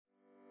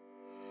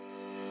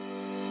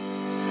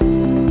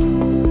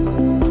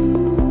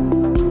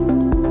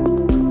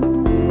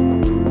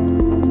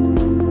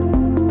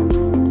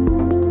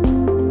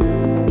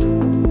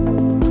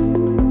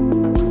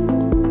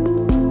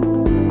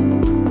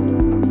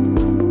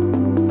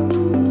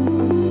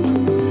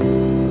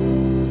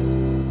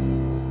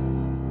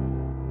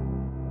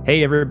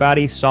Hey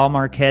everybody, Saul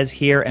Marquez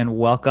here, and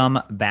welcome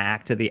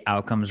back to the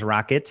Outcomes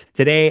Rocket.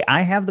 Today,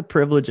 I have the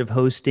privilege of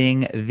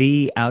hosting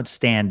the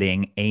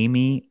outstanding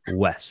Amy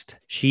West.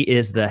 She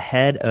is the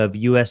head of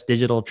U.S.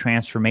 Digital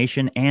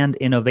Transformation and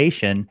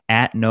Innovation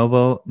at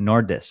Novo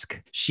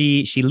Nordisk.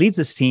 She leads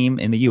this team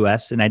in the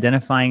U.S. in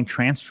identifying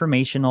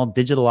transformational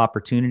digital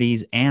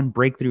opportunities and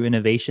breakthrough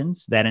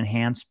innovations that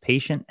enhance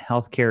patient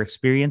healthcare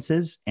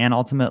experiences and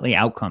ultimately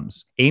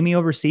outcomes. Amy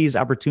oversees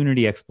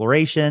opportunity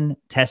exploration,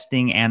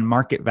 testing, and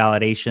market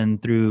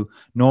validation through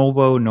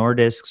Novo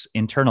Nordisk's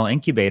internal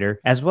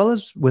incubator, as well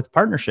as with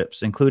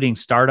partnerships, including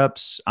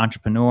startups,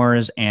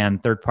 entrepreneurs,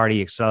 and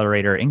third-party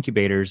accelerator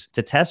incubators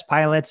to test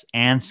pilots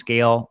and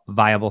scale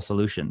viable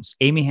solutions.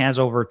 Amy has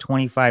over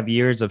 25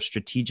 years of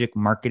strategic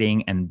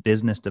marketing and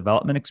business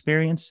development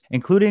experience,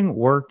 including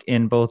work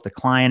in both the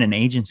client and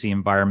agency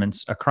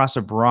environments across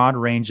a broad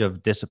range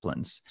of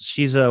disciplines.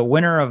 She's a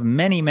winner of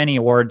many, many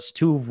awards,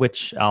 two of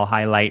which I'll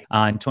highlight.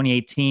 In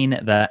 2018,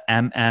 the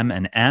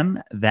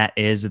MM&M, that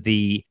is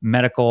the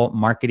Medical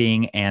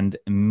Marketing and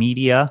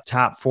Media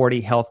Top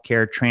 40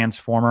 Healthcare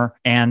Transformer.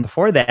 And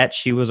before that,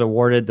 she was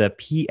awarded the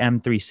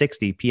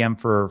PM360, PM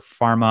for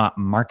Pharma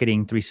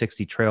Marketing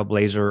 360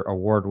 Trailblazer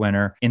Award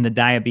winner in the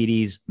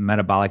diabetes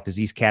metabolic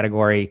disease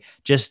category.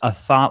 Just a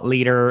thought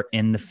leader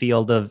in the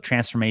field of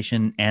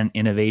transformation and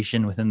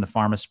innovation within the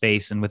pharma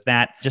space. And with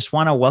that, just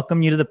want to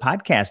welcome you to the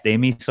podcast,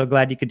 Amy. So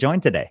glad you could join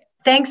today.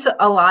 Thanks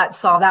a lot,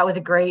 Saul. That was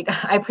great.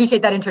 I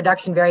appreciate that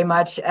introduction very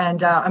much.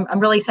 And I'm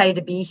really excited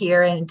to be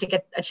here and to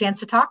get a chance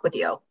to talk with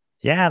you.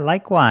 Yeah,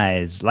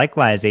 likewise,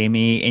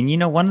 Amy.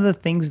 And one of the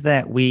things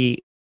that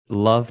we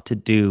love to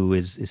do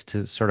is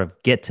to sort of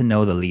get to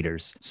know the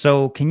leaders.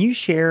 So can you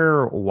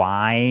share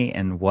why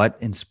and what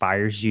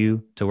inspires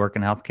you to work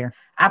in healthcare?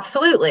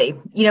 Absolutely.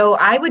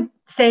 I would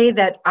say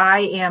that I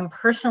am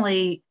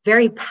personally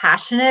very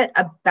passionate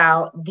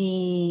about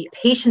the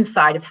patient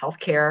side of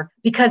healthcare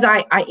because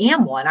I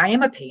am one. I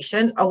am a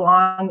patient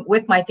along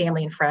with my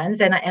family and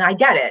friends. And I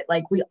get it.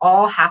 Like, we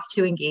all have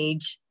to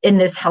engage in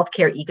this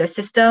healthcare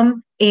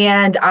ecosystem.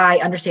 And I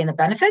understand the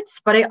benefits,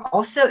 but I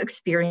also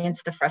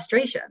experience the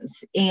frustrations.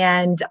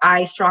 And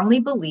I strongly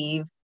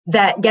believe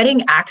that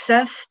getting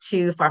access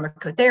to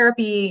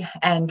pharmacotherapy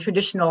and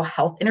traditional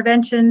health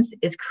interventions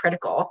is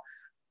critical.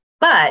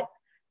 But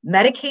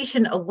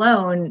medication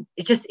alone,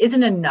 it just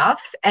isn't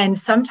enough. And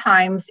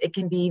sometimes it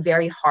can be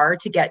very hard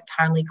to get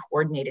timely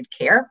coordinated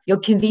care.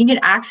 Convenient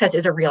access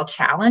is a real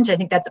challenge. I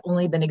think that's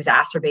only been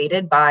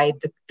exacerbated by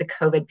the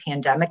COVID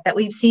pandemic that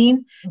we've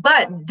seen.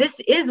 But this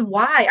is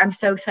why I'm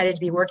so excited to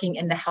be working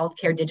in the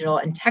healthcare, digital,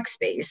 and tech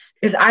space,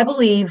 because I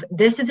believe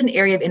this is an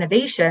area of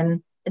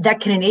innovation that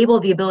can enable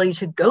the ability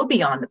to go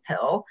beyond the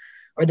pill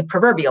or the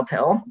proverbial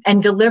pill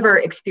and deliver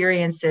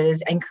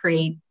experiences and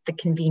create the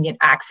convenient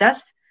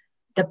access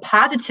that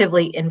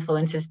positively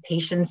influences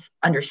patients'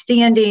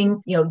 understanding,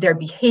 their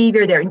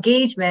behavior, their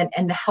engagement,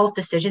 and the health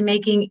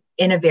decision-making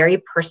in a very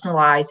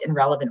personalized and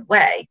relevant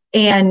way.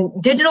 And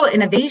digital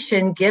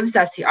innovation gives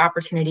us the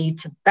opportunity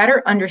to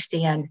better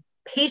understand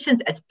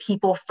patients as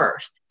people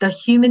first, the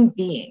human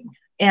being,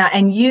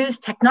 and use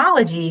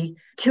technology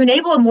to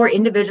enable a more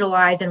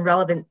individualized and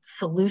relevant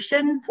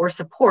solution or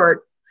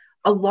support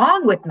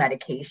along with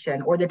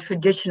medication or the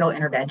traditional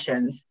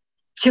interventions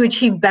to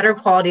achieve better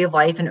quality of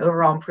life and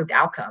overall improved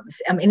outcomes.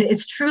 I mean,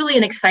 it's truly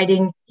an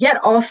exciting yet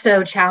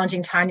also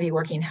challenging time to be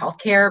working in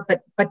healthcare,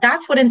 but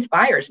that's what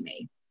inspires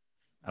me.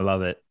 I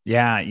love it.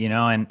 Yeah,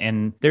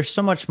 and there's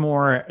so much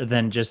more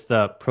than just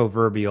the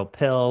proverbial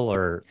pill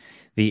or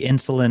the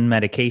insulin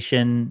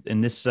medication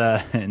in this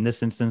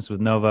instance with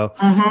Novo.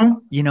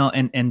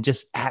 And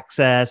just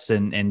access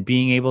and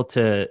being able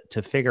to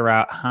figure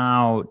out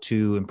how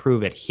to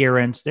improve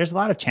adherence. There's a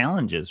lot of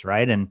challenges,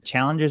 right? And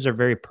challenges are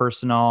very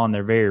personal and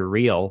they're very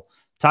real.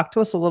 Talk to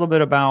us a little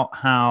bit about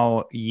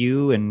how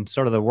you and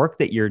sort of the work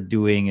that you're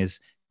doing is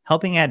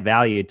helping add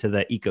value to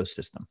the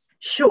ecosystem.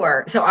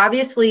 Sure. So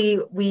obviously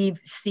we've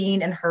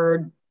seen and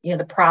heard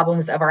the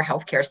problems of our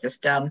healthcare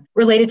system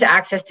related to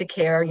access to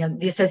care,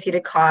 the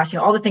associated costs,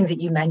 all the things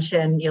that you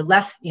mentioned,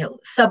 less,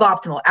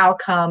 suboptimal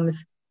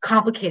outcomes,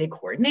 complicated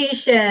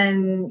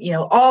coordination,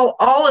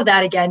 all of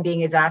that, again,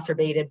 being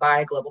exacerbated by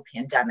a global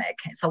pandemic.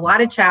 It's a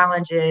lot of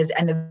challenges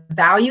and the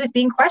value is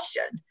being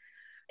questioned.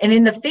 And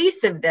in the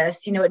face of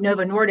this, at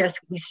Novo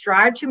Nordisk, we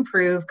strive to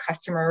improve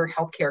customer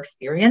healthcare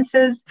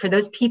experiences for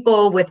those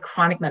people with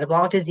chronic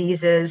metabolic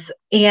diseases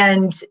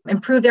and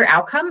improve their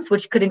outcomes,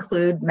 which could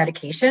include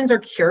medications or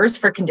cures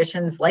for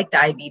conditions like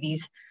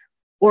diabetes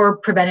or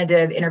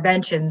preventative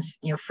interventions,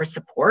 for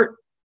support.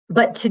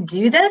 But to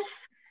do this,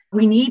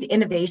 we need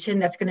innovation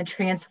that's going to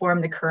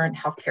transform the current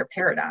healthcare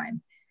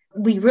paradigm.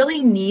 We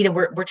really need, and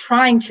we're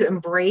trying to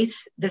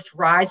embrace this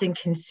rise in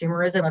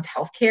consumerism of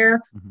healthcare,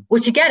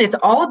 which again is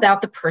all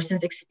about the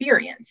person's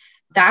experience.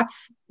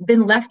 That's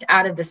been left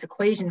out of this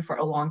equation for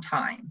a long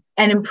time,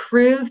 and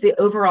improve the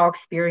overall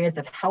experience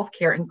of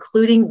healthcare,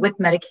 including with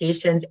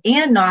medications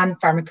and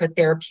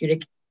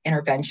non-pharmacotherapeutic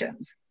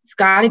interventions. It's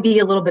got to be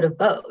a little bit of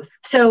both.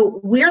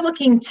 So we're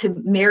looking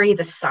to marry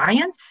the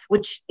science,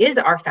 which is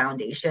our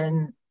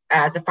foundation,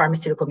 as a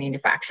pharmaceutical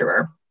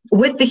manufacturer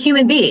with the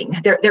human being,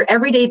 their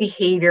everyday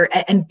behavior,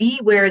 and be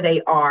where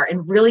they are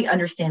and really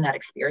understand that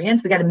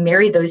experience. We got to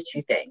marry those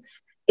two things.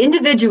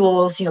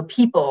 Individuals,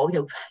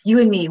 people, you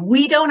and me,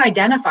 we don't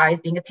identify as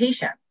being a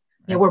patient.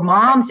 We're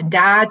moms and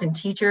dads and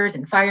teachers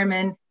and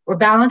firemen. We're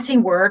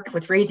balancing work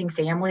with raising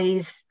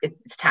families.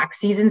 It's tax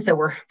season, so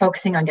we're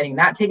focusing on getting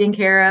that taken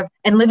care of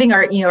and living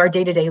our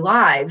day-to-day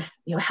lives.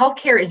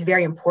 Healthcare is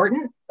very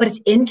important, but it's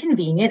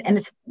inconvenient and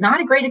it's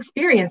not a great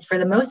experience for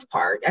the most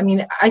part. I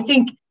mean, I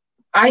think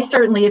I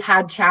certainly have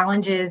had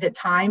challenges at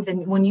times.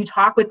 And when you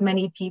talk with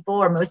many people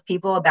or most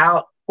people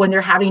about when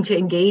they're having to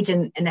engage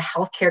in a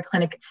healthcare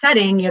clinic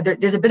setting,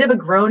 there's a bit of a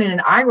groan and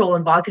an eye roll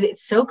involved because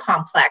it's so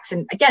complex.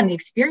 And again, the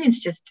experience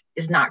just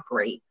is not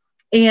great.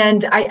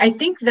 And I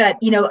think that,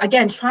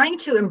 again, trying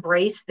to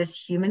embrace this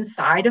human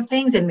side of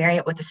things and marry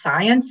it with the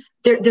science,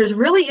 there's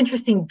really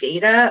interesting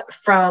data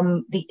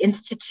from the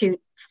Institute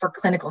for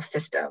Clinical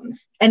Systems.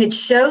 And it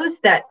shows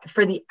that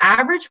for the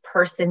average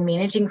person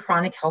managing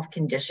chronic health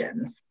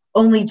conditions,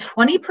 only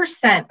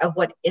 20% of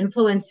what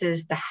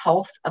influences the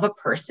health of a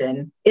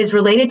person is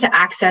related to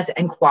access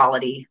and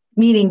quality,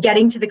 meaning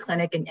getting to the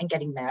clinic and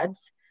getting meds.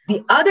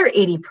 The other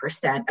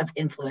 80% of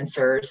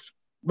influencers,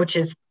 which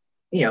is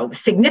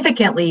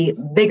significantly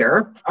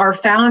bigger, are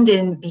found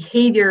in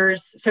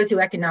behaviors,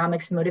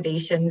 socioeconomics,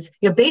 motivations,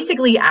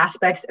 basically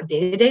aspects of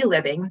day-to-day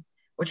living,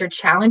 which are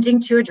challenging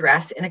to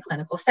address in a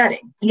clinical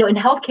setting. In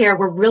healthcare,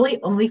 we're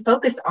really only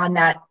focused on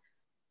that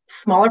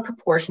smaller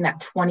proportion,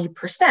 that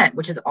 20%,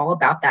 which is all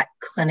about that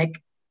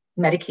clinic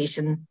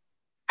medication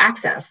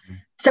access.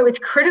 So it's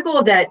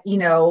critical that,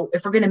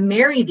 if we're going to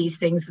marry these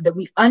things, that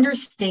we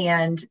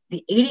understand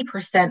the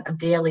 80% of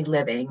daily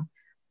living.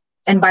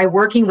 And by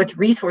working with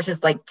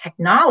resources like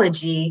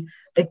technology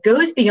that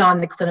goes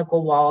beyond the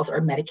clinical walls or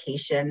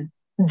medication,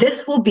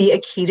 this will be a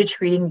key to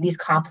treating these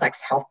complex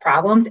health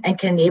problems and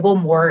can enable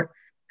more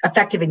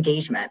effective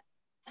engagement.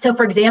 So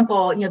for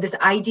example, this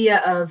idea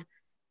of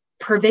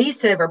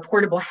pervasive or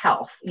portable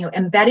health,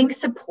 embedding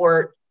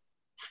support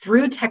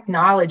through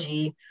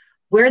technology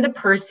where the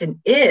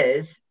person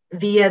is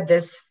via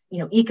this,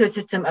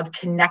 ecosystem of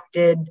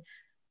connected,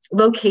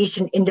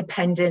 location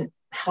independent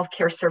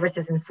healthcare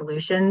services and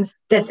solutions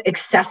that's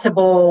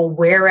accessible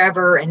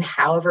wherever and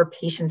however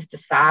patients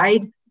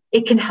decide.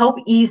 It can help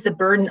ease the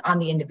burden on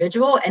the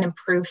individual and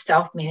improve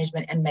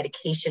self-management and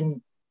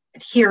medication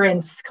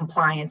adherence,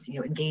 compliance,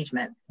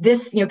 engagement.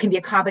 This, can be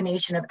a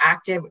combination of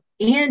active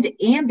and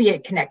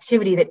ambient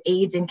connectivity that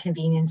aids in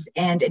convenience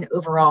and an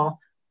overall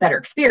better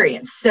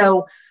experience.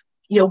 So,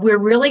 we're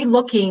really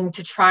looking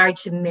to try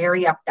to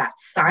marry up that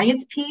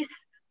science piece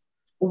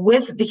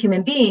with the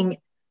human being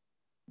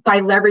by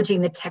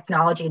leveraging the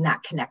technology and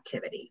that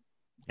connectivity.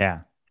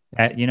 Yeah.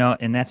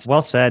 And that's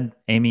well said,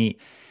 Amy.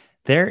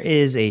 There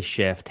is a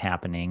shift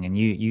happening, and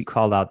you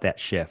called out that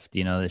shift,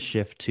 the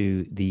shift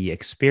to the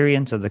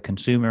experience of the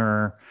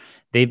consumer.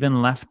 They've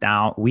been left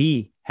out.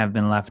 We have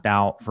been left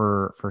out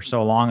for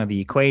so long of the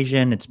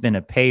equation. It's been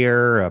a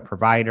payer, a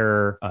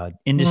provider,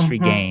 industry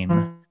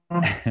game.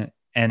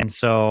 And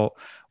so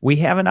we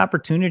have an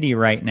opportunity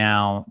right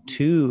now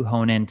to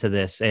hone into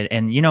this.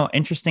 And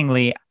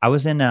interestingly, I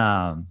was in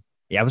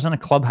a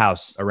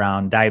clubhouse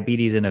around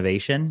diabetes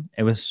innovation.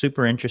 It was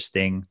super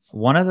interesting.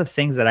 One of the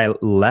things that I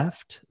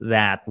left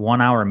that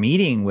 1 hour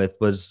meeting with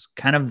was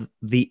kind of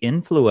the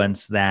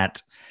influence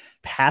that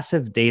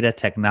passive data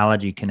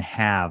technology can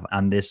have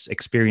on this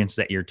experience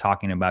that you're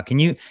talking about. Can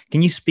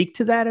you speak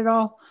to that at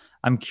all?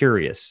 I'm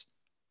curious.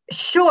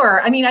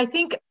 Sure. I mean, I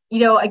think,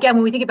 again,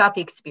 when we think about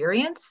the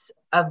experience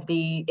of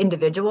the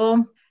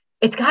individual,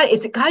 it's got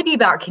to be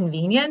about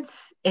convenience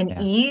and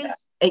ease,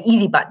 an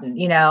easy button,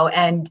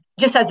 and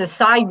just as a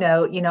side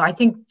note, I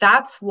think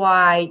that's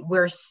why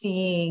we're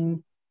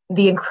seeing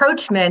the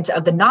encroachment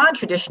of the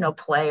non-traditional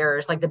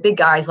players, like the big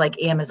guys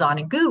like Amazon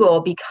and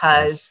Google,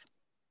 because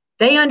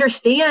they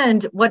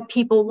understand what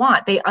people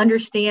want. They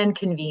understand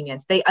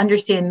convenience. They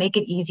understand, make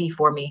it easy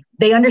for me.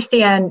 They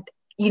understand,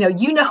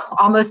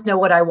 almost know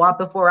what I want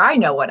before I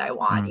know what I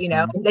want,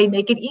 and they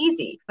make it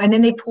easy. And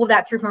then they pull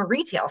that through from a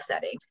retail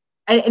setting.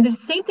 And it's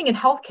the same thing in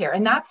healthcare.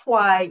 And that's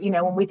why,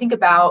 when we think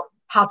about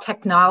how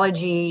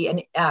technology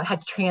and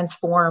has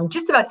transformed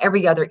just about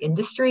every other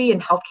industry,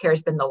 and healthcare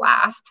has been the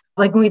last.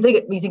 Like when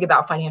we think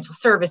about financial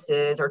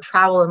services or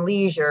travel and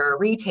leisure,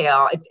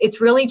 retail,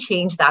 it's really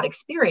changed that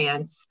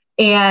experience.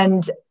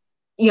 And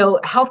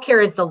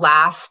healthcare is the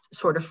last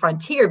sort of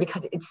frontier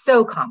because it's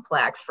so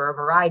complex for a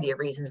variety of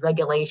reasons,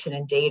 regulation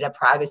and data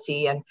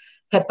privacy and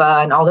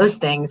HIPAA and all those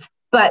things.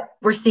 But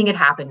we're seeing it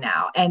happen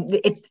now. And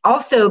it's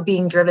also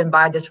being driven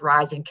by this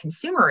rise in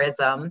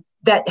consumerism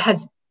that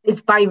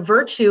is by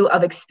virtue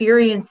of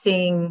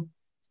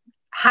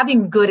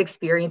having good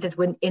experiences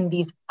in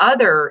these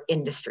other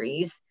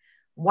industries.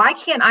 Why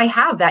can't I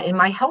have that in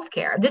my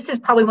healthcare? This is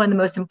probably one of the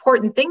most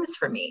important things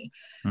for me.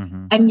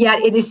 Mm-hmm. And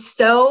yet it is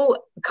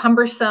so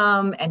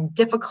cumbersome and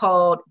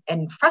difficult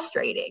and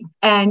frustrating.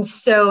 And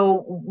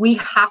so we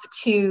have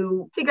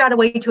to figure out a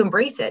way to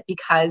embrace it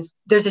because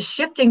there's a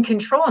shift in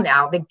control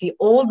now. The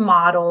old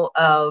model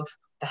of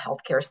the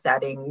healthcare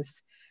settings,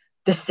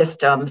 the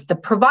systems, the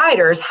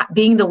providers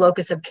being the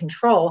locus of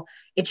control,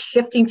 it's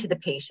shifting to the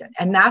patient.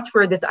 And that's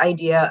where this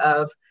idea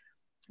of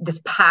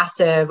this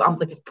passive,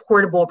 like this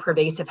portable,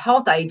 pervasive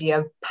health idea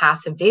of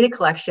passive data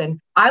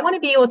collection. I want to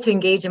be able to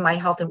engage in my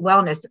health and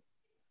wellness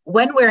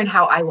when, where, and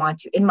how I want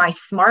to, in my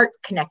smart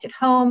connected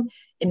home,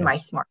 in my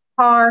smart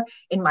car,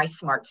 in my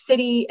smart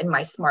city, in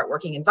my smart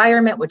working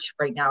environment, which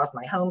right now is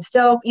my home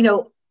still.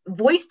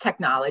 Voice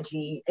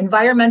technology,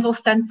 environmental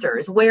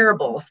sensors,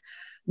 wearables,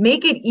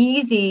 make it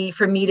easy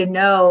for me to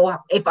know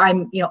if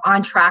I'm,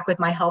 on track with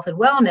my health and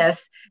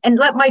wellness, and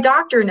let my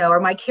doctor know or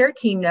my care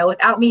team know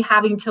without me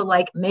having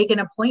to make an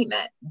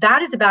appointment.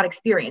 That is about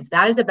experience.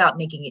 That is about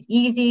making it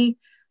easy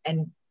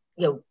and,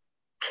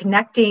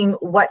 connecting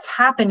what's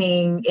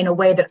happening in a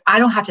way that I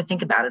don't have to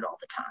think about it all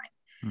the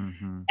time.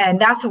 Mm-hmm. And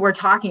that's what we're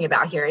talking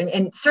about here.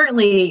 And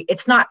certainly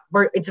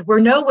we're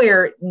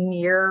nowhere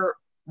near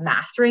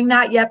mastering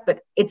that yet,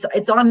 but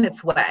it's on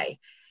its way.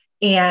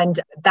 And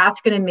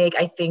that's going to make,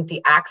 I think,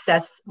 the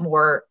access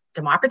more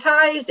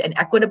democratized and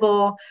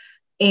equitable,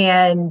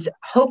 and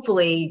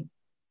hopefully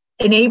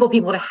enable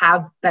people to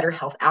have better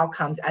health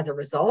outcomes as a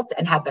result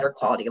and have better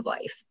quality of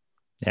life.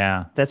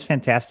 Yeah, that's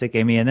fantastic,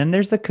 Amy. And then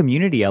there's the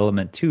community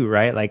element too,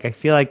 right? Like, I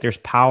feel like there's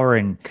power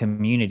in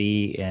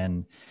community,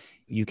 and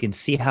you can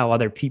see how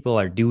other people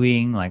are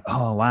doing. Like,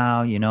 oh,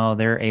 wow,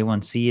 their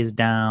A1C is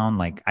down.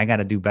 Like, I got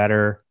to do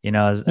better.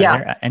 Are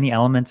there any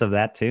elements of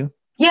that too?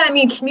 Yeah, I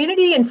mean,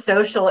 community and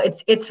social,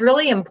 it's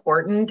really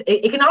important.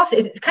 It can also,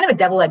 it's kind of a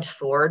double-edged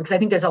sword, because I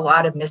think there's a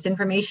lot of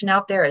misinformation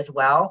out there as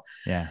well.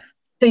 Yeah.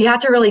 So you have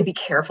to really be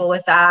careful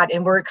with that.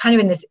 And we're kind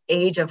of in this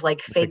age of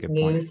fake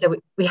news. So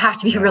we have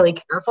to be really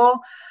careful.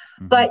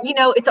 Mm-hmm. But,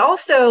 it's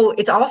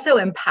also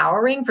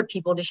empowering for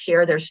people to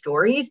share their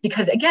stories,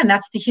 because again,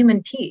 that's the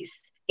human piece.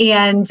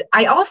 And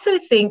I also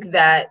think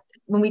that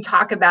when we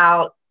talk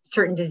about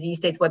certain disease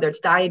states, whether it's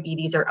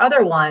diabetes or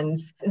other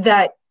ones,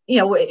 that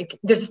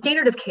there's a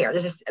standard of care.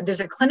 There's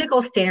a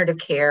clinical standard of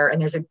care, and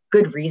there's a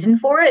good reason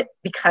for it,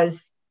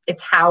 because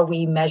it's how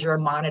we measure,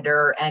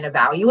 monitor, and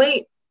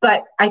evaluate.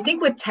 But I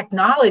think with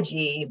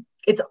technology,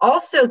 it's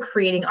also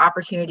creating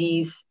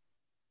opportunities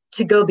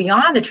to go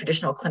beyond the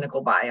traditional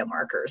clinical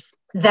biomarkers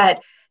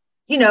that,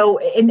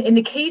 in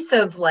the case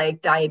of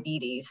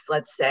diabetes,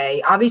 let's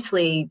say,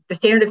 obviously the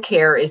standard of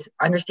care is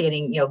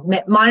understanding,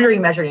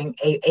 monitoring, measuring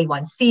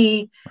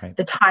A1C, right,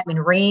 the time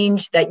and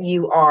range that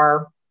you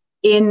are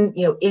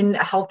in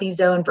a healthy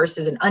zone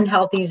versus an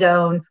unhealthy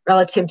zone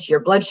relative to your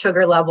blood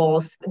sugar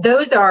levels.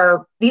 These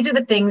are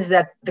the things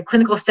that the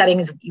clinical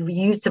settings you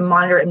use to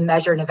monitor and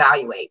measure and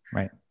evaluate.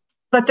 Right.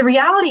 But the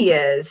reality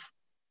is,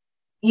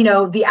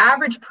 the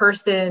average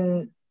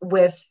person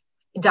with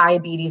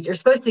diabetes, you're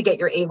supposed to get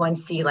your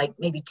A1C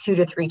maybe 2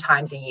 to 3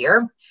 times a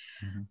year.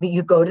 Mm-hmm.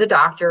 You go to the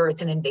doctor,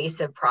 it's an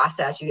invasive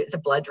process, it's a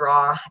blood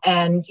draw.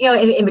 And,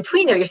 in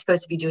between there, you're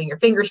supposed to be doing your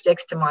finger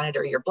sticks to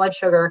monitor your blood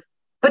sugar.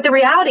 But the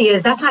reality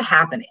is that's not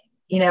happening,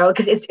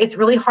 because it's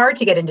really hard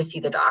to get in to see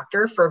the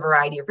doctor for a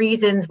variety of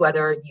reasons,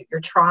 whether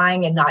you're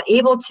trying and not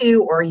able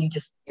to, or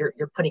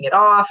you're putting it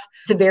off.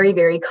 It's a very,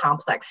 very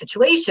complex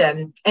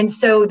situation. And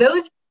so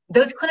those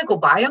clinical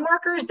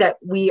biomarkers that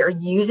we are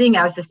using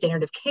as the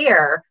standard of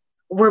care,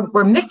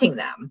 we're missing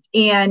them.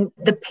 And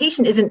the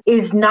patient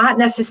is not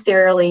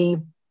necessarily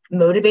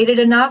motivated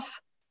enough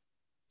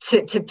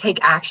to take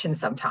action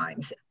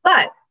sometimes.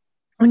 But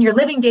when you're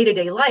living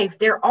day-to-day life,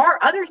 there are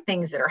other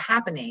things that are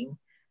happening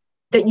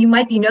that you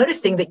might be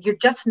noticing that you're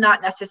just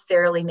not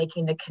necessarily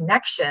making the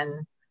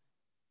connection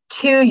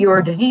to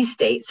your disease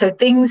state. So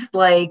things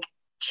like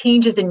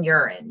changes in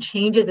urine,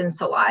 changes in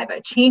saliva,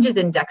 changes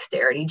in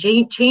dexterity,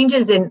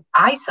 changes in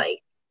eyesight.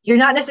 You're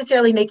not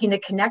necessarily making the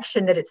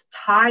connection that it's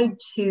tied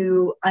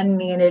to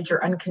unmanaged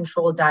or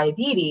uncontrolled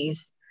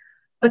diabetes,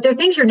 but they're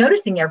things you're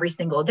noticing every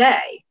single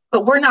day.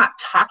 But we're not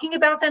talking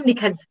about them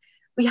because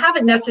we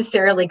haven't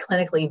necessarily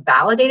clinically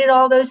validated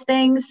all those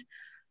things.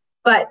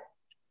 But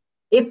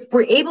if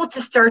we're able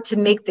to start to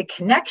make the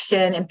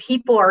connection and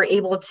people are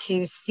able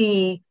to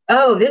see,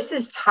 oh, this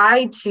is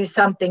tied to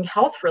something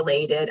health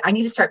related, I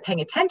need to start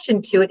paying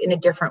attention to it in a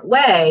different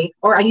way,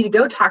 or I need to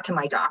go talk to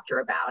my doctor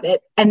about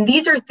it. And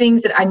these are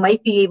things that I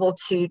might be able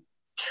to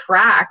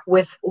track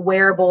with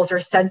wearables or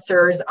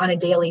sensors on a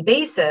daily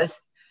basis.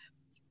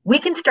 We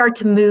can start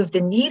to move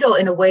the needle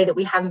in a way that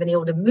we haven't been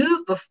able to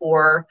move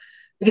before,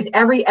 because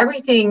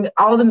everything,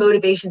 all the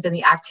motivations and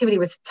the activity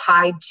was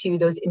tied to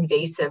those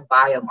invasive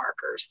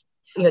biomarkers,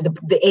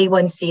 the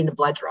A1C and the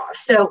blood draws.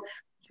 So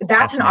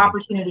that's an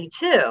opportunity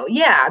too.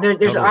 Yeah,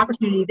 there's an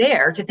opportunity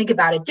there to think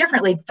about it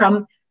differently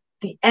from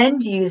the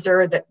end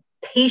user, the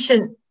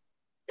patient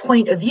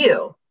point of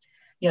view.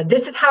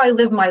 This is how I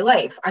live my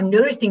life. I'm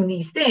noticing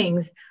these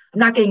things. I'm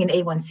not getting an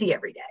A1C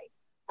every day.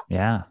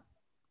 Yeah.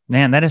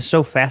 Man, that is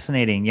so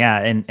fascinating. Yeah.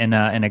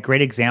 And a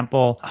great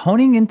example,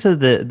 honing into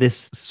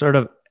this sort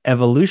of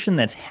evolution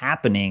that's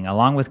happening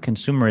along with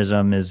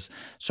consumerism is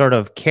sort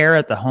of care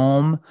at the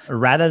home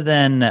rather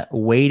than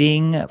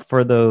waiting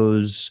for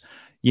those,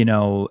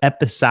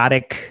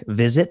 episodic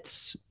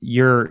visits.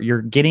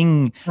 You're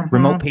getting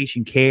remote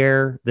patient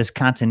care, this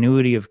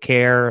continuity of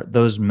care,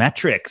 those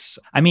metrics.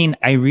 I mean,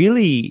 I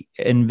really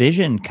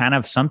envision kind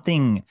of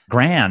something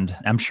grand.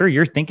 I'm sure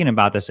you're thinking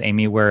about this,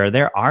 Amy, where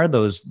there are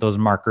those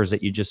markers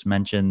that you just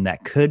mentioned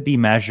that could be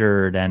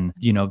measured, and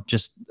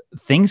just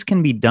things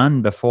can be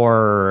done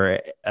before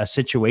a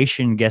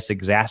situation gets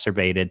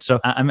exacerbated. So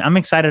I'm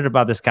excited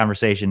about this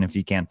conversation, if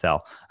you can't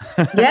tell.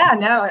 Yeah,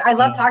 no, I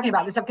love talking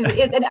about this stuff because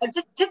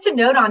just to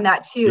note on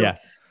that too, Yeah.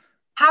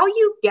 how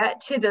you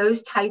get to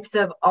those types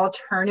of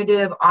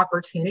alternative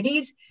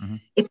opportunities,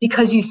 it's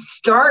because you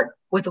start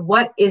with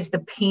what is the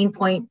pain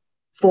point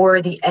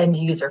for the end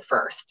user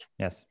first.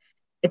 Yes.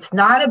 It's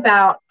not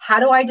about how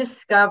do I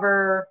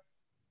discover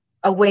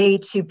a way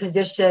to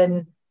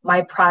position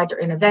my product or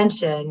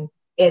intervention.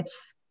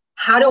 It's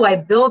how do I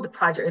build the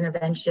project or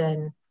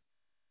intervention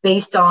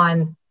based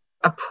on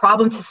a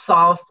problem to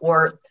solve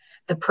for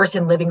the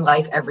person living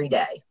life every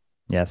day.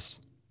 Yes.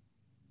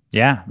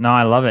 Yeah, no,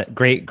 I love it.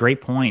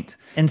 Great point.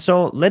 And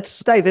so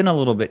let's dive in a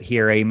little bit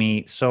here,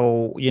 Amy.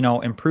 So,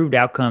 improved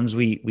outcomes,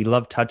 we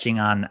love touching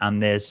on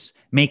this.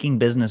 Making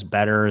business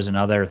better is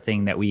another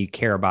thing that we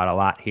care about a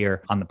lot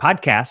here on the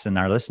podcast, and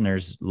our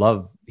listeners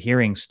love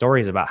hearing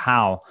stories about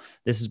how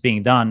this is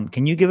being done.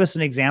 Can you give us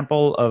an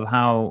example of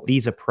how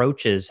these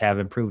approaches have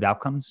improved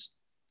outcomes?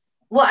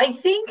 Well, I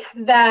think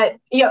that,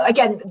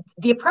 again,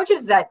 the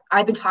approaches that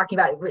I've been talking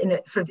about in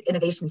the sort of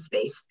innovation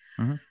space,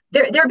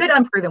 they're a bit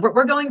unproven.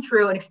 We're going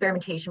through an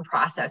experimentation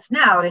process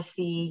now to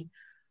see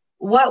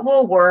what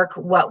will work,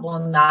 what will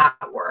not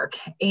work,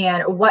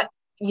 and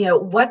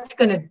what's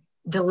going to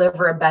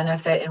deliver a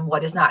benefit and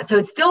what is not. So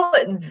it's still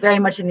very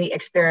much in the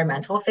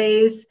experimental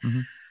phase.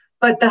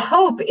 But the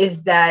hope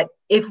is that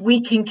if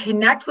we can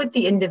connect with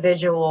the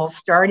individual,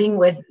 starting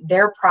with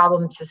their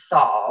problem to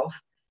solve,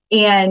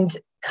 and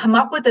come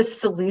up with a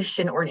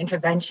solution or an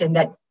intervention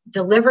that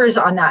delivers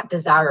on that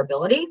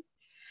desirability,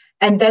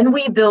 and then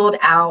we build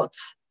out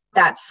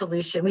that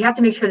solution. We have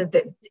to make sure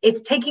that it's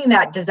taking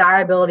that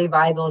desirability,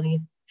 viability,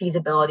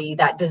 feasibility,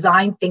 that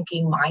design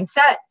thinking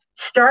mindset,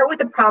 start with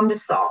the problem to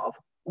solve.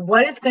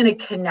 What is going to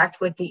connect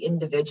with the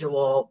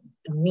individual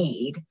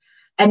need?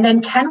 And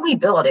then can we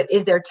build it?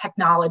 Is there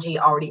technology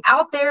already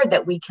out there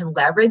that we can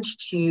leverage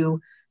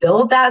to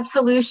build that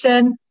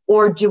solution?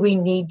 Or do we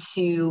need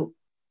to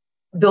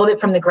build it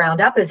from the ground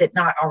up? Is it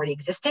not already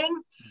existing?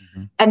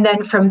 And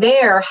then from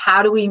there,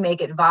 how do we make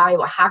it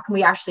viable? How can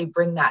we actually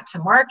bring that to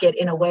market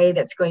in a way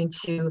that's going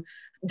to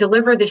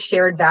deliver the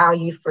shared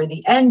value for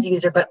the end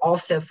user, but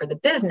also for the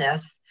business?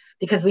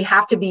 Because we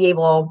have to be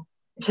able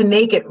to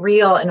make it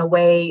real in a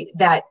way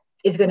that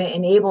is going to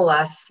enable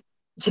us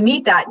to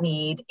meet that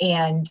need.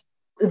 And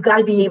we've got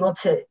to be able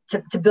to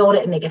build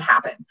it and make it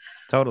happen.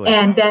 Totally.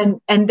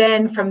 And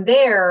then from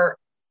there,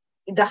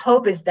 the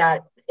hope is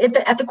that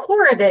at the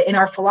core of it in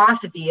our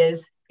philosophy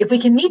is if we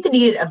can meet the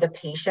need of the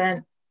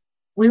patient,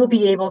 we will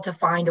be able to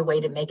find a way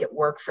to make it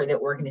work for the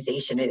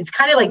organization. It's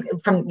kind of like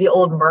from the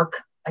old Merck,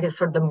 I guess,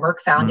 sort of the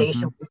Merck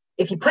Foundation.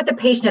 If you put the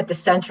patient at the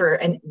center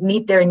and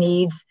meet their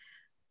needs,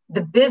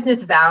 the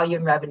business value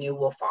and revenue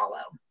will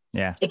follow.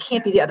 Yeah. It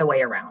can't be the other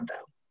way around,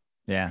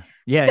 though. Yeah.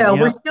 Yeah. So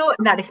we're still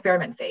in that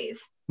experiment phase.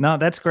 No,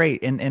 that's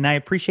great. And I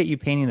appreciate you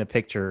painting the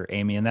picture,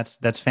 Amy. And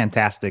that's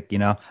fantastic.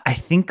 I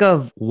think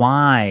of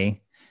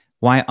why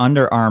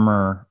Under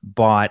Armour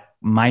bought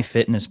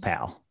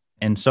MyFitnessPal.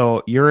 And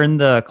so you're in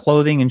the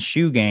clothing and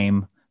shoe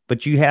game,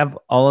 but you have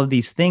all of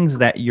these things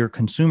that your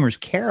consumers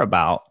care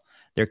about.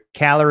 Their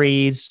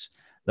calories,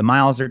 the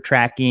miles they're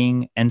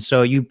tracking. And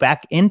so you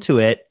back into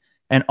it.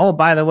 And oh,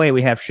 by the way,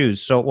 we have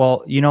shoes.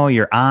 So,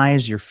 your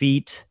eyes, your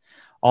feet,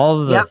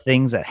 all of the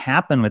things that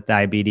happen with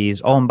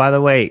diabetes. Oh, and by the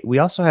way, we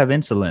also have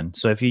insulin.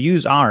 So if you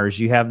use ours,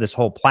 you have this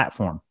whole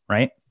platform,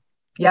 right?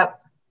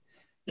 Yep.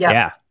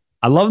 Yeah.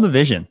 I love the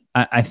vision.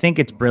 I think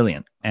it's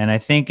brilliant. And I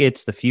think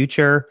it's the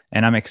future.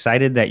 And I'm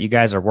excited that you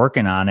guys are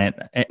working on it.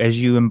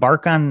 As you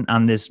embark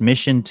on this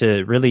mission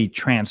to really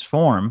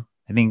transform,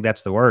 I think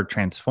that's the word,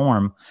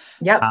 transform,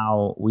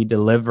 how we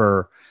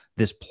deliver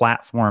this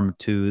platform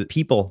to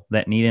people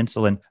that need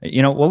insulin.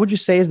 What would you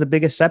say is the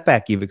biggest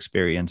setback you've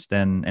experienced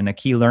and a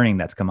key learning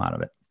that's come out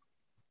of it?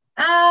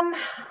 I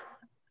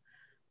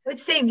would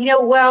say,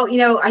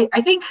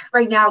 I think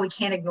right now we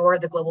can't ignore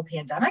the global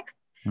pandemic.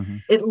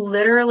 It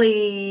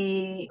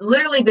literally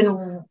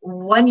been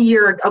 1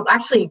 year ago.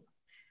 Actually,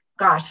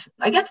 gosh,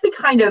 I guess we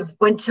kind of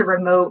went to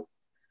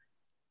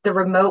the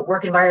remote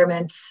work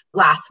environment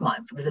last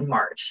month. It was in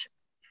March.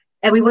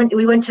 And we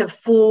went to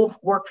full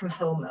work from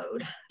home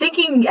mode,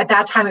 thinking at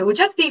that time it would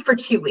just be for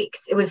 2 weeks.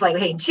 It was like,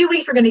 hey, in 2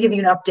 weeks, we're going to give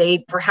you an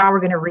update for how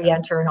we're going to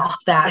re-enter and all of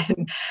that.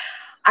 And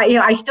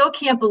I still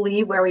can't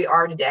believe where we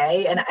are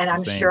today. And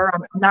I'm sure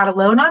I'm not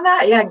alone on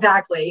that. Yeah,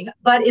 exactly.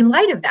 But in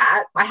light of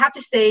that, I have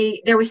to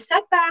say there was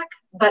setback,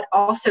 but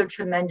also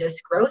tremendous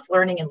growth,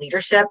 learning, and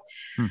leadership.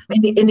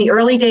 In the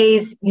early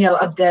days,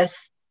 of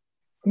this,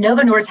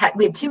 Novo Nordisk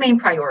we had two main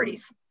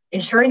priorities: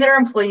 ensuring that our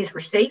employees were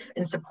safe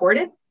and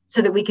supported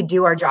so that we could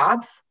do our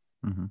jobs,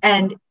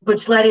 and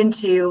which led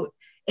into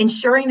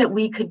ensuring that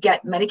we could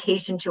get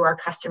medication to our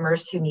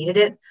customers who needed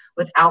it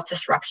without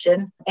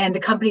disruption. And the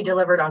company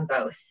delivered on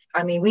both.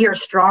 I mean, we are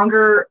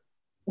stronger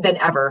than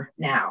ever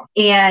now.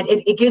 And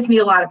it gives me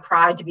a lot of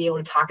pride to be able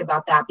to talk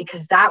about that,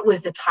 because that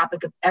was the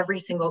topic of every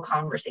single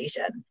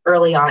conversation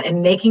early on,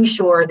 and making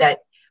sure that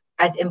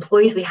as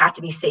employees, we have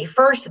to be safe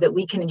first so that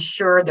we can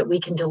ensure that we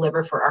can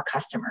deliver for our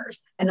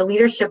customers. And the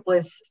leadership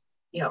was,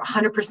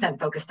 100%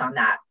 focused on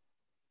that.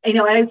 And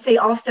I would say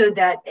also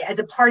that as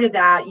a part of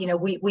that,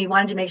 we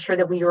wanted to make sure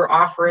that we were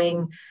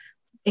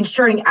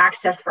ensuring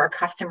access for our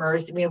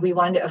customers. We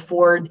wanted to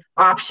afford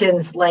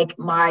options like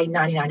my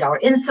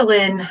 $99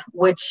 insulin,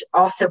 which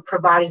also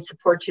provided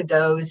support to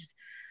those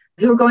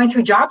who were going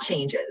through job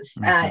changes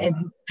and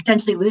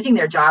potentially losing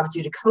their jobs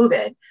due to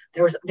COVID.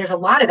 There's a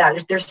lot of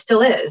that. There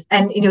still is.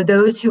 And,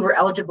 those who were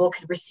eligible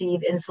could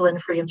receive insulin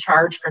free of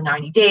charge for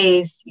 90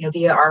 days,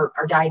 via our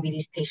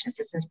diabetes patient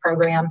assistance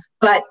program.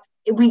 But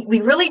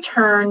we really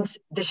turned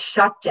the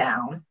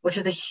shutdown, which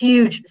was a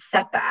huge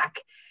setback,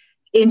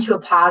 into a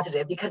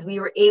positive, because we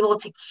were able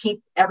to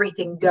keep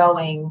everything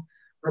going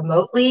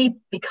remotely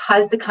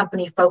because the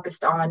company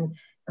focused on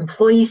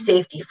employee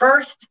safety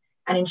first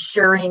and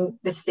ensuring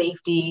the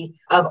safety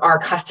of our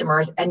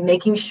customers and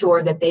making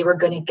sure that they were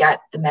going to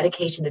get the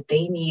medication that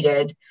they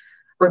needed,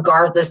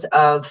 regardless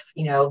of,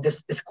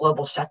 this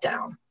global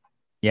shutdown.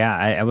 Yeah,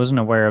 I wasn't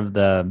aware of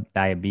the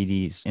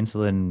diabetes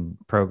insulin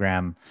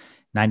program.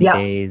 90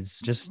 days,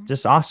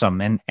 just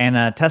awesome. And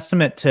a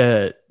testament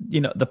to,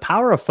 the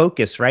power of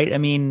focus, right? I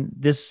mean,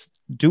 this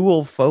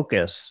dual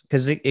focus,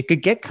 because it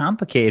could get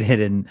complicated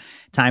in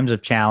times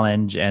of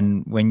challenge.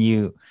 And when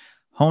you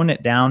hone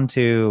it down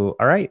to,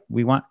 all right,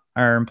 we want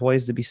our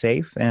employees to be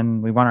safe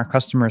and we want our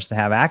customers to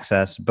have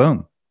access,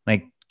 boom,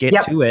 like get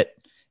to it.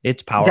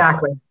 It's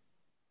powerful.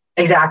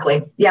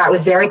 Exactly. Yeah, it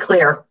was very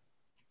clear.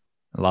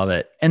 I love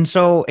it. And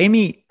so,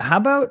 Amy, how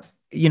about,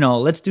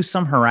 let's do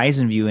some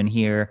horizon view in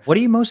here. What are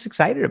you most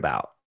excited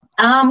about?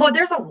 Well,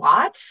 there's a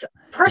lot.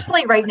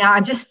 Personally, right now,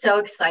 I'm just so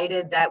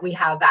excited that we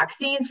have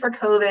vaccines for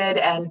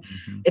COVID and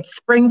it's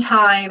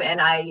springtime.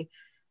 And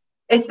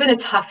it's been a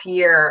tough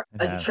year,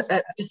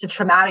 just a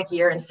traumatic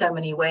year in so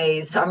many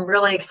ways. So I'm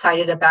really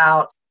excited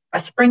about a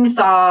spring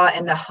thaw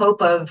and the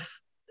hope of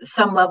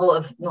some level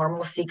of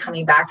normalcy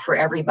coming back for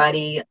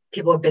everybody.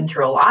 People have been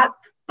through a lot.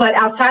 But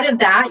outside of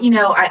that,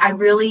 I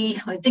really,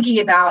 thinking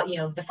about,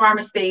 the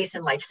pharma space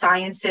and life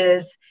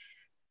sciences,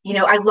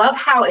 I love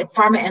how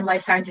pharma and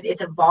life sciences is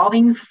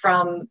evolving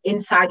from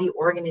inside the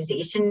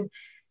organization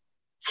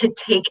to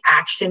take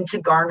action to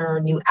garner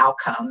new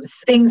outcomes.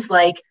 Things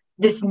like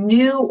this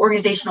new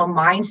organizational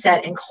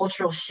mindset and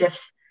cultural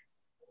shifts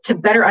to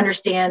better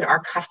understand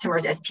our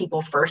customers as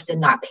people first and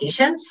not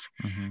patients,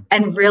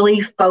 and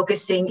really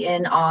focusing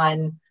in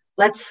on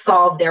let's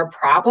solve their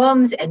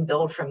problems and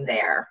build from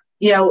there.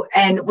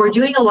 And we're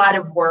doing a lot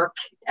of work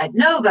at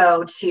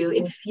Novo to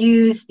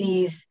infuse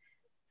these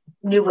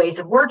new ways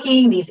of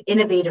working, these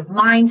innovative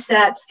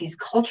mindsets, these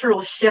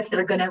cultural shifts that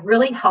are going to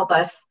really help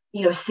us,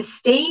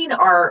 sustain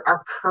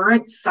our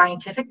current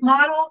scientific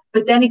model,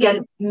 but then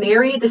again,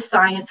 marry the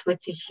science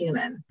with the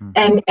human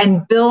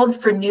and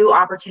build for new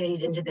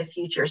opportunities into the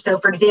future. So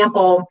for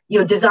example,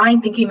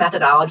 design thinking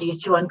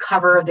methodologies to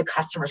uncover the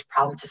customer's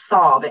problem to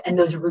solve and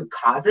those root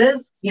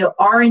causes,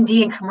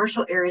 R&D and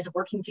commercial areas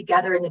working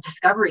together in the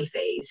discovery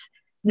phase,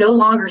 no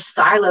longer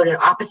siloed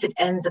at opposite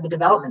ends of the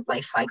development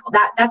life cycle.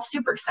 That's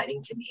super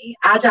exciting to me.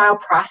 Agile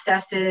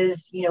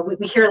processes,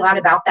 we hear a lot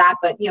about that,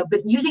 but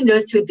using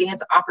those to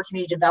advance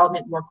opportunity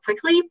development more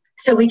quickly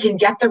so we can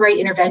get the right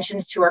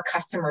interventions to our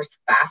customers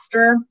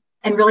faster.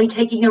 And really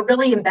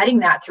really embedding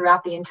that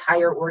throughout the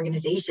entire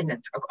organization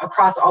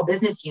across all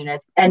business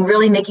units and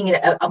really making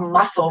it a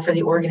muscle for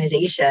the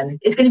organization.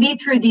 It's going to be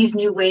through these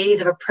new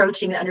ways of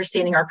approaching and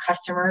understanding our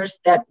customers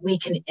that we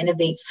can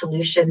innovate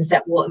solutions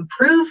that will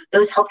improve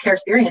those healthcare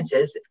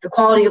experiences, the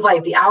quality of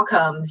life, the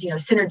outcomes,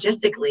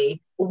 synergistically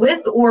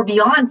with or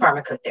beyond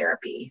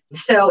pharmacotherapy.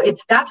 So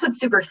that's what's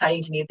super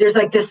exciting to me. There's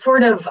like this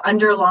sort of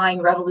underlying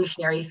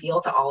revolutionary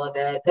feel to all of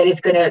it that is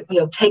going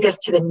to, take us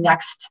to the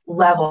next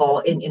level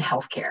in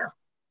healthcare.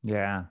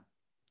 Yeah.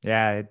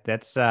 Yeah.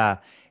 That's,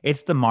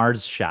 it's the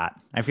Mars shot.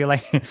 I feel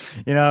like,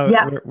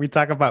 we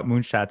talk about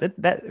moonshot,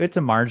 that it's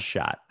a Mars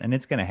shot and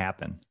it's going to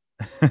happen.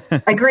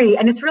 I agree.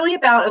 And it's really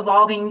about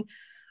evolving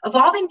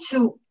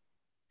to,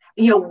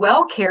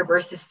 well care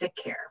versus sick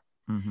care.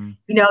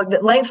 The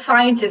life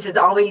sciences is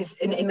always,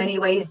 in many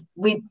ways,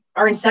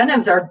 our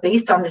incentives are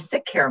based on the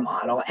sick care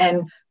model.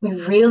 And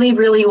we really,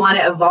 really want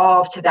to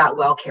evolve to that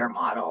well care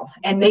model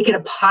and make it a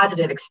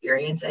positive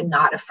experience and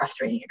not a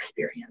frustrating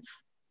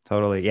experience.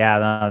 Totally.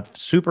 Yeah.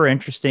 Super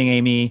interesting,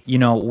 Amy.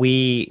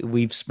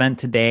 We've spent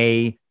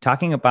today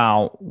talking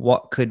about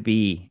what could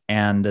be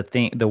and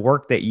the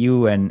work that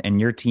you and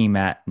your team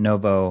at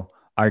Novo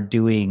are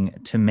doing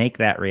to make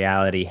that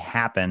reality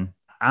happen.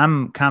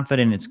 I'm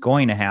confident it's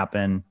going to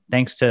happen.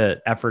 thanks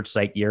to efforts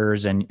like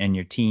yours and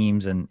your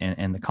teams and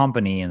the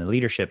company and the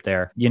leadership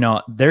there,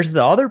 there's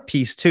the other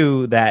piece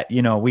too that,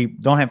 we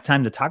don't have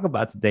time to talk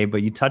about today,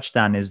 but you touched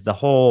on is the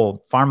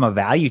whole pharma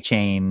value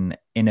chain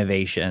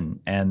innovation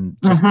and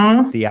just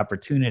the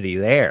opportunity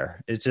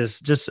there. It's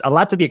just a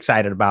lot to be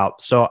excited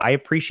about. So I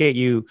appreciate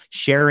you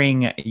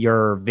sharing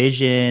your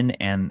vision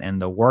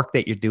and the work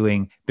that you're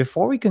doing.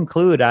 Before we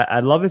conclude,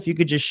 I'd love if you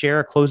could just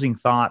share closing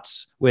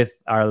thoughts with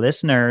our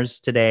listeners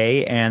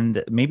today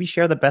and maybe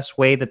share the best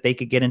way that they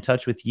could get in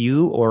touch with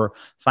you or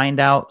find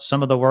out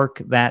some of the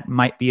work that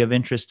might be of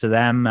interest to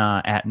them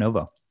at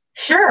Novo.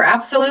 Sure,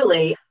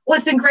 absolutely. Well,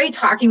 it's been great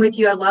talking with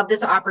you. I love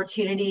this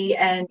opportunity.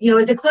 And,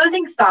 as a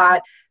closing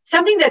thought,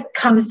 something that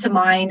comes to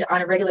mind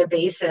on a regular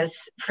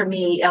basis for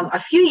me, a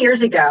few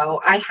years ago,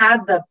 I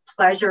had the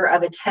pleasure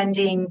of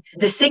attending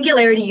the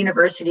Singularity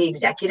University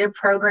Executive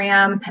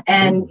Program.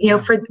 And,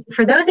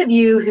 for those of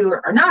you who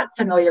are not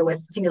familiar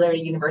with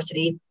Singularity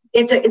University,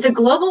 it's a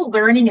global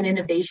learning and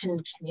innovation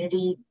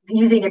community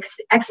using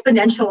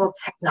exponential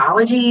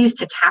technologies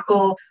to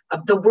tackle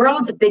the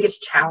world's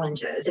biggest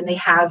challenges. And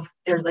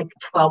there's like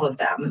 12 of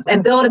them,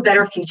 and build a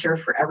better future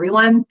for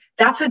everyone.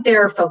 That's what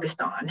they're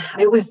focused on.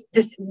 It was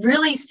this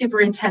really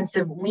super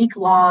intensive,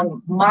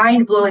 week-long,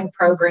 mind-blowing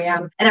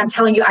program. And I'm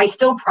telling you, I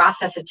still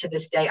process it to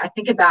this day.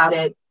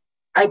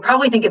 I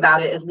probably think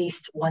about it at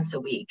least once a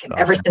week,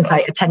 ever since I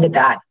attended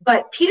that.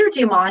 But Peter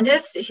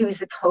Diamandis, who's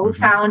the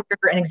co-founder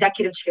and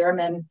executive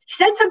chairman,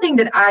 said something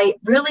that I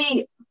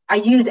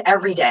use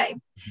every day.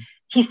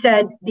 He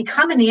said,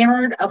 become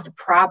enamored of the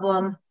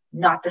problem,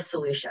 not the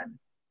solution.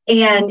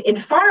 And in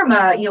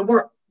pharma,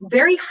 we're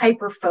very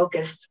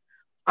hyper-focused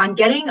on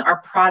getting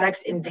our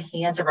products in the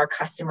hands of our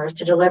customers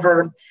to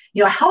deliver,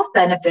 a health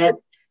benefit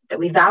that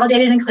we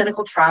validated in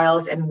clinical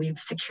trials and we've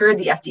secured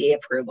the FDA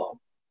approval.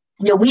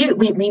 We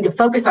need to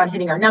focus on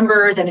hitting our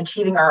numbers and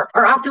achieving our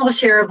optimal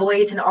share of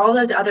voice and all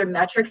those other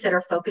metrics that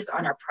are focused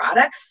on our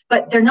products,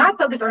 but they're not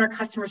focused on our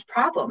customers'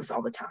 problems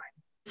all the time.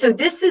 So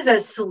this is a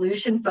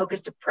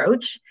solution-focused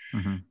approach,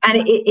 and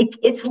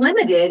it's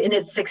limited in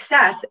its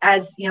success,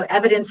 as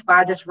evidenced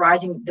by the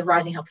rising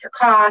healthcare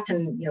costs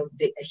and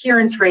the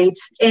adherence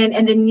rates,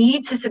 and the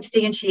need to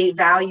substantiate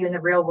value in the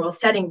real-world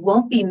setting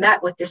won't be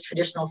met with this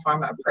traditional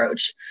pharma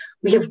approach.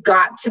 We have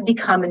got to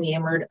become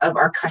enamored of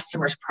our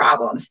customers'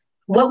 problems.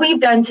 What we've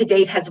done to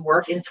date has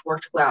worked, and it's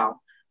worked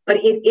well, but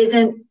it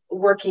isn't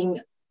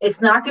working. It's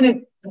not going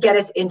to get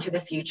us into the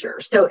future.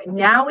 So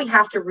now we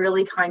have to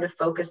really kind of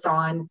focus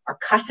on our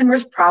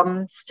customers'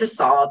 problems to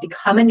solve,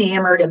 become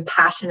enamored and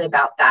passionate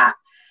about that,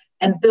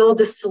 and build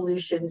the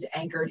solutions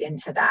anchored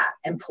into that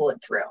and pull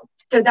it through.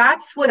 So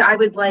that's what I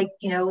would like,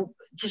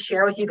 to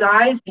share with you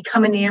guys.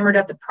 Become enamored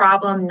of the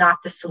problem, not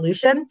the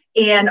solution.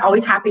 And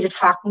always happy to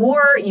talk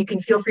more. You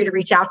can feel free to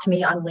reach out to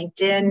me on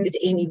LinkedIn. It's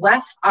Amy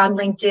West on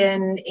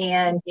LinkedIn.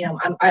 And,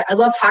 I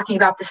love talking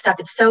about this stuff.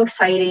 It's so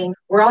exciting.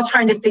 We're all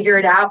trying to figure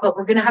it out, but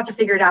we're going to have to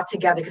figure it out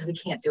together because we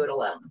can't do it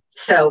alone.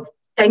 So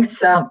thanks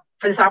for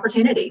this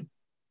opportunity.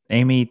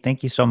 Amy,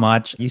 thank you so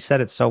much. You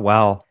said it so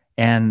well.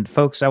 And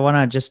folks, I want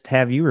to just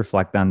have you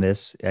reflect on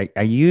this.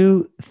 Are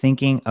you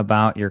thinking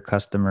about your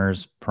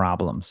customers'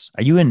 problems?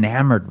 Are you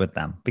enamored with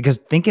them? Because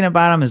thinking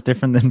about them is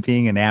different than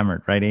being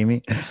enamored, right,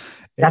 Amy?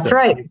 That's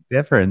right. Big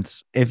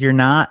difference. If you're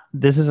not,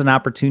 this is an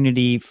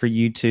opportunity for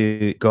you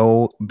to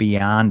go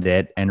beyond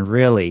it and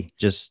really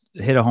just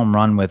hit a home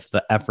run with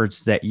the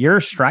efforts that you're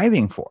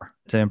striving for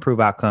to improve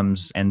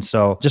outcomes. And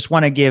so just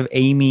want to give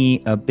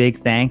Amy a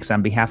big thanks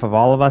on behalf of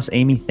all of us.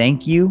 Amy,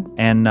 thank you.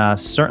 And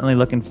certainly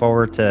looking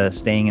forward to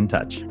staying in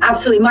touch.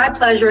 Absolutely. My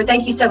pleasure.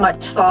 Thank you so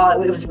much,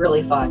 Saul. It was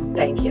really fun.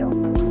 Thank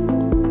you.